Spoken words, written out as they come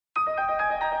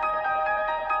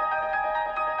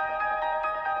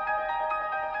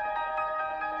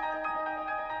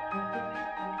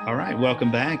All right,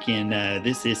 welcome back. And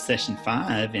this is session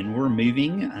 5, and we're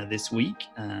moving this week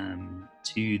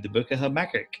to the book of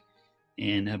Habakkuk.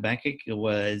 And Habakkuk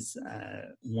was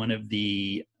one of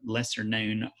the lesser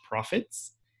known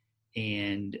prophets.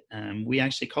 And we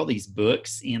actually call these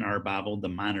books in our Bible the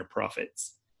minor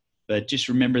prophets. But just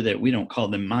remember that we don't call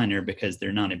them minor because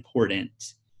they're not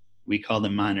important. We call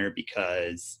them minor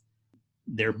because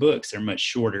their books are much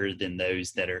shorter than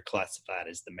those that are classified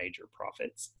as the major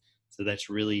prophets. So that's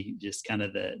really just kind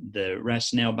of the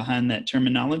rationale behind that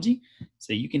terminology.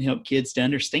 So you can help kids to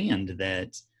understand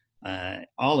that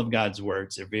all of God's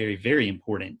words are very, very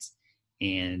important.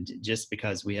 And just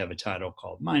because we have a title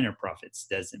called minor prophets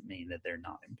doesn't mean that they're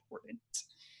not important.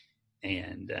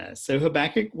 And so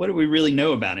Habakkuk, what do we really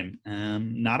know about him?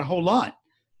 Not a whole lot.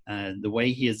 The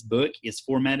way his book is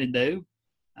formatted, though,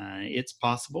 it's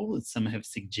possible that some have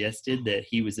suggested that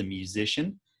he was a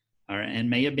musician and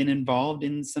may have been involved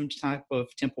in some type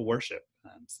of temple worship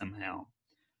somehow.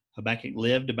 Habakkuk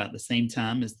lived about the same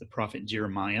time as the prophet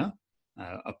Jeremiah,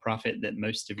 a prophet that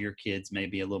most of your kids may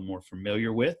be a little more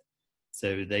familiar with.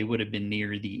 So they would have been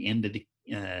near the end of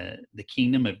the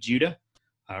kingdom of Judah,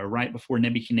 right before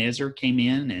Nebuchadnezzar came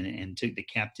in and took the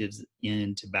captives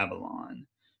into Babylon.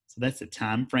 So that's the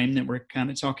time frame that we're kind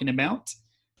of talking about.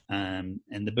 And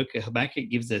the book of Habakkuk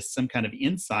gives us some kind of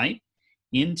insight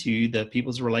into the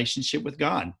people's relationship with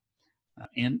God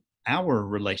and our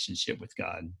relationship with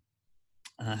God.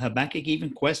 Habakkuk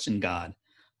even questioned God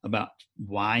about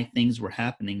why things were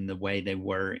happening the way they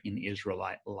were in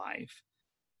Israelite life.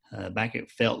 Habakkuk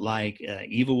felt like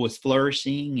evil was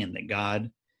flourishing and that God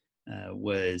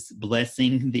was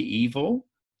blessing the evil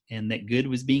and that good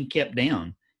was being kept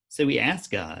down. So he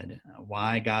asked God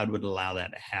why God would allow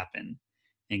that to happen.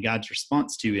 And God's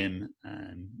response to him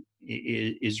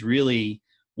is really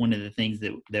one of the things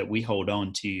that we hold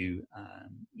on to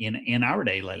in our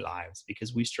daily lives,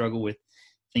 because we struggle with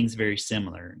things very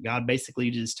similar. God basically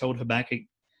just told Habakkuk,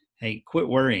 hey, quit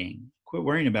worrying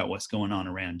about what's going on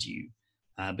around you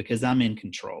because I'm in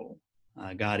control.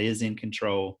 God is in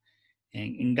control.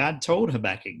 And God told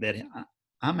Habakkuk that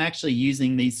I'm actually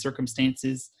using these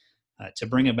circumstances to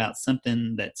bring about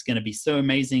something that's going to be so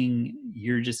amazing,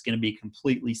 you're just going to be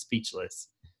completely speechless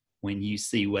when you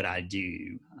see what I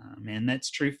do. And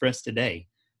that's true for us today.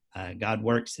 God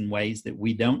works in ways that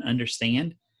we don't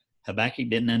understand. Habakkuk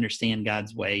didn't understand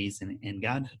God's ways, and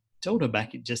God told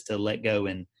Habakkuk just to let go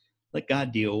and let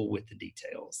God deal with the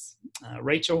details.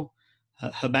 Rachel,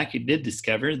 Habakkuk did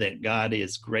discover that God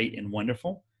is great and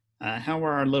wonderful. How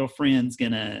are our little friends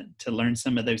going to learn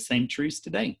some of those same truths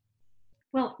today?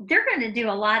 Well, they're going to do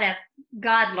a lot of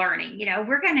God learning.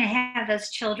 We're going to have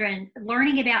those children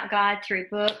learning about God through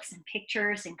books and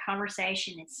pictures and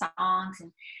conversation and songs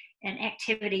and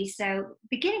activities. So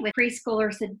beginning with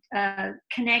preschoolers that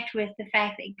connect with the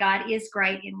fact that God is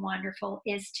great and wonderful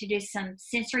is to do some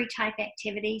sensory type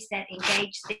activities that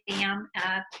engage them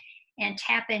and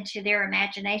tap into their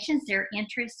imaginations, their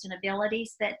interests and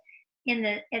abilities. But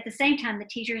at the same time, the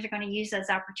teachers are going to use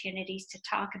those opportunities to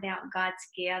talk about God's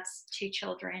gifts to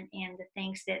children and the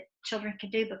things that children can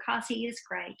do because He is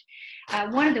great.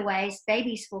 One of the ways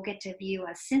babies will get to view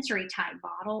a sensory type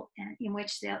bottle in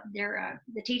which the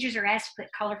teachers are asked to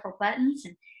put colorful buttons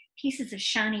and pieces of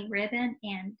shiny ribbon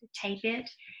and tape it.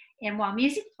 And while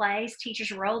music plays,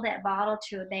 teachers roll that bottle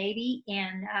to a baby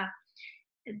and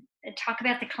talk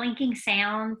about the clinking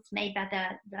sounds made by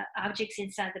the objects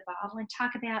inside the bottle, and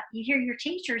talk about, you hear your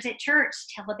teachers at church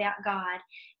tell about God,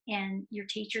 and your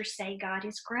teachers say God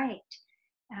is great.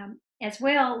 As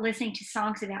well, listening to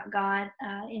songs about God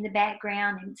in the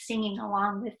background and singing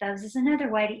along with those is another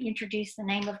way to introduce the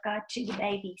name of God to the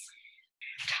babies.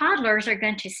 Toddlers are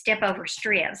going to step over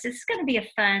strips. This is going to be a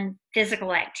fun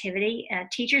physical activity.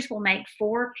 Teachers will make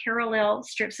 4 parallel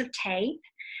strips of tape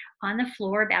on the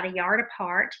floor about a yard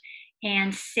apart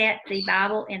and set the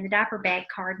Bible and the diaper bag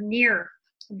card near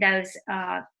those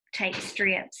tape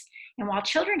strips. And while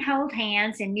children hold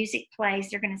hands and music plays,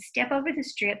 they're going to step over the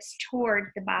strips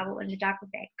toward the Bible and the diaper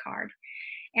bag card.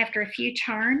 After a few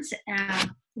turns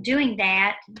doing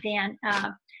that, then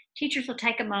teachers will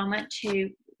take a moment to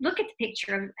look at the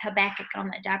picture of Habakkuk on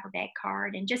the diaper bag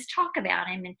card and just talk about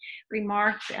him and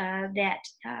remark that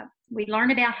we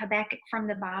learn about Habakkuk from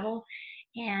the Bible.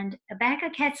 And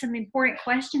Habakkuk had some important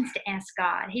questions to ask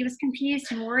God. He was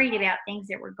confused and worried about things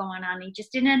that were going on. He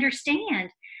just didn't understand.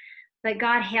 But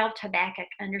God helped Habakkuk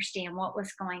understand what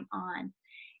was going on.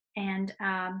 And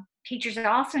teachers are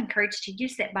also encouraged to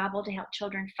use that Bible to help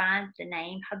children find the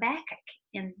name Habakkuk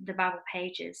in the Bible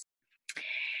pages.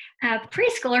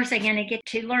 Preschoolers are going to get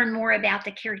to learn more about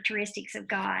the characteristics of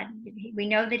God. We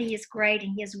know that He is great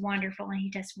and He is wonderful and He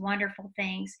does wonderful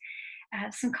things.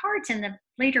 Some cards in the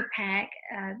leader pack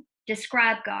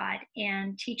describe God,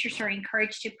 and teachers are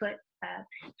encouraged to put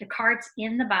the cards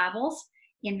in the Bibles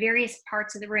in various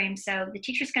parts of the room. So the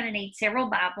teacher's going to need several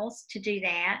Bibles to do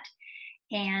that.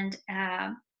 And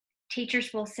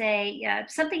teachers will say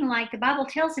something like, the Bible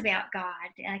tells about God.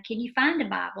 Can you find a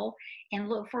Bible and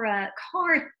look for a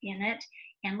card in it?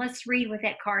 And let's read what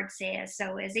that card says.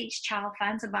 So as each child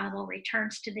finds a Bible,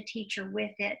 returns to the teacher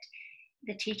with it,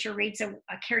 the teacher reads a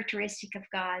characteristic of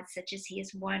God, such as He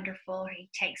is wonderful, or He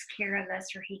takes care of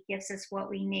us, or He gives us what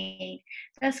we need.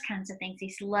 Those kinds of things.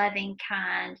 He's loving,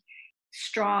 kind,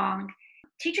 strong.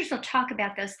 Teachers will talk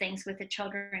about those things with the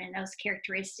children and those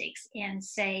characteristics, and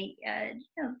say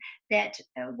that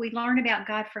we learn about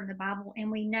God from the Bible,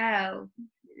 and we know,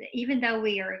 even though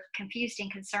we are confused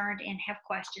and concerned and have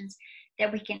questions,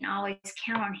 that we can always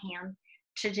count on Him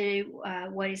to do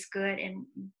what is good and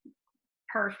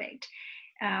perfect.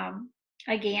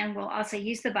 Again, we'll also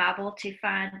use the Bible to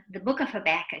find the book of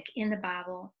Habakkuk in the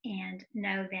Bible and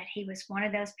know that he was one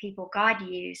of those people God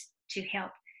used to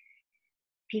help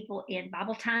people in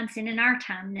Bible times and in our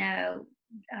time know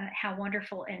how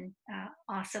wonderful and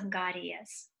awesome God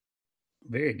is.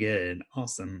 Very good.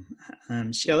 Awesome.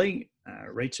 Shelley,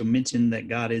 Rachel mentioned that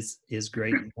God is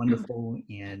great and wonderful,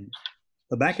 and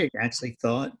Habakkuk actually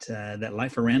thought that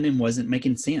life around him wasn't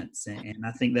making sense. And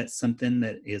I think that's something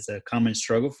that is a common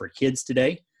struggle for kids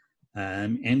today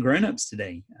and grown-ups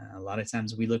today. A lot of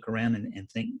times we look around and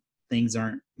think things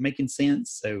aren't making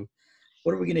sense. So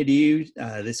what are we going to do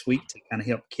this week to kind of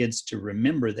help kids to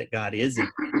remember that God is in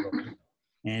control?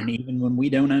 And even when we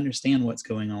don't understand what's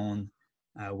going on,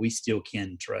 we still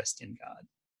can trust in God.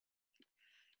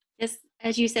 Yes,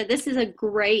 as you said, this is a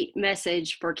great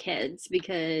message for kids,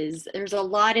 because there's a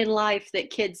lot in life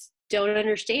that kids don't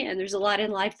understand. There's a lot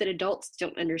in life that adults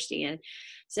don't understand.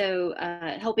 So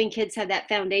helping kids have that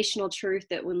foundational truth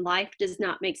that when life does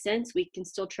not make sense, we can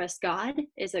still trust God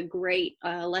is a great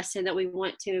lesson that we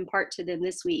want to impart to them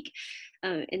this week.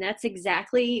 And that's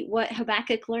exactly what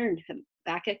Habakkuk learned.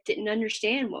 Habakkuk didn't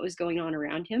understand what was going on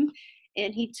around him,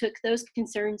 and he took those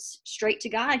concerns straight to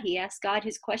God. He asked God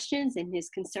his questions and his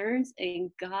concerns,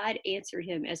 and God answered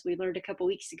him, as we learned a couple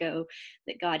weeks ago,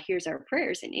 that God hears our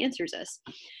prayers and answers us.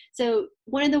 So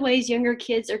one of the ways younger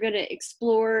kids are going to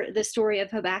explore the story of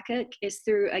Habakkuk is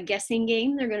through a guessing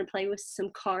game. They're going to play with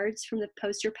some cards from the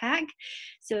poster pack.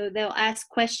 So they'll ask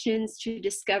questions to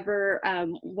discover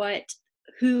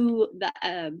who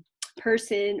the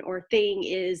person or thing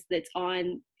is that's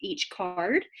on each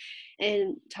card,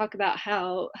 and talk about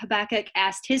how Habakkuk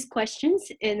asked his questions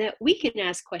and that we can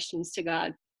ask questions to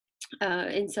God.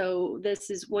 And so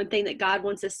this is one thing that God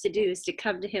wants us to do, is to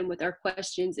come to him with our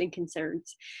questions and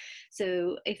concerns.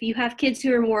 So if you have kids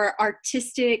who are more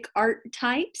artistic art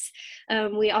types,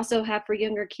 we also have for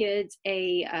younger kids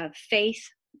a faith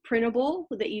printable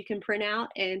that you can print out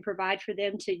and provide for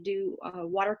them to do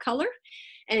watercolor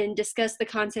and discuss the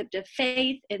concept of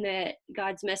faith, and that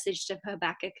God's message to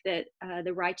Habakkuk that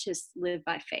the righteous live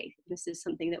by faith. This is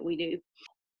something that we do.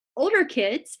 Older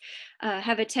kids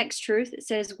have a text truth that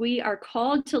says we are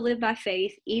called to live by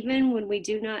faith even when we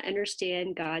do not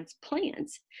understand God's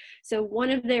plans. So one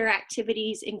of their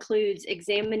activities includes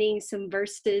examining some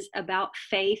verses about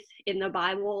faith in the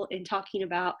Bible and talking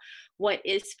about what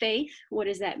is faith, what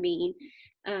does that mean?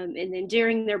 And then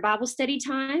during their Bible study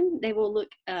time, they will look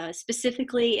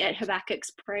specifically at Habakkuk's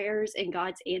prayers and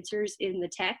God's answers in the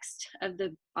text of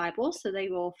the Bible. So they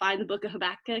will find the book of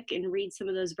Habakkuk and read some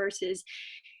of those verses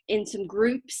in some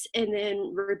groups, and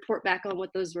then report back on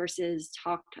what those verses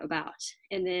talked about.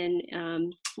 And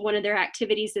then one of their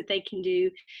activities that they can do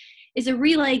is a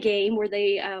relay game where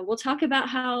they will talk about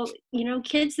how,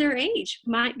 kids their age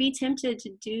might be tempted to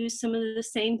do some of the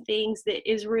same things that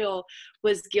Israel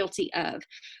was guilty of.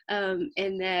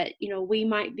 And that, we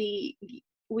might be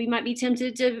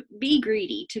tempted to be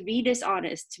greedy, to be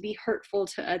dishonest, to be hurtful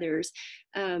to others.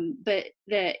 But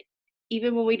that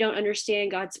even when we don't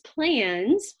understand God's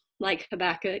plans, like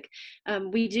Habakkuk,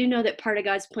 we do know that part of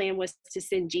God's plan was to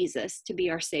send Jesus to be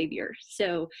our Savior.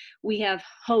 So we have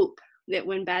hope that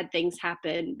when bad things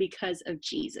happen because of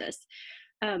Jesus.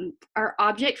 Our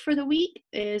object for the week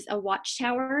is a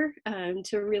watchtower,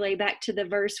 to relay back to the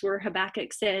verse where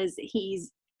Habakkuk says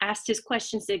he's asked his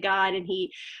questions to God, and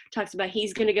he talks about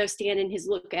he's going to go stand in his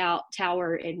lookout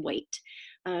tower and wait.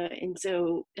 And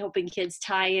so helping kids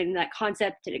tie in that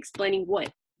concept and explaining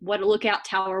what what a lookout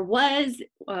tower was,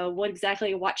 what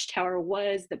exactly a watchtower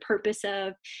was, the purpose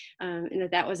of, and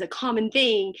that was a common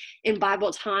thing in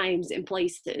Bible times and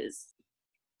places.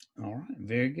 All right,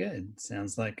 very good.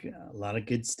 Sounds like a lot of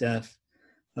good stuff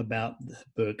about the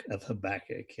book of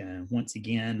Habakkuk. Once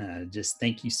again, just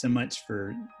thank you so much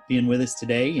for being with us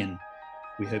today, and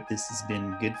we hope this has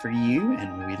been good for you,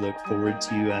 and we look forward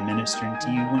to ministering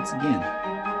to you once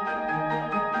again.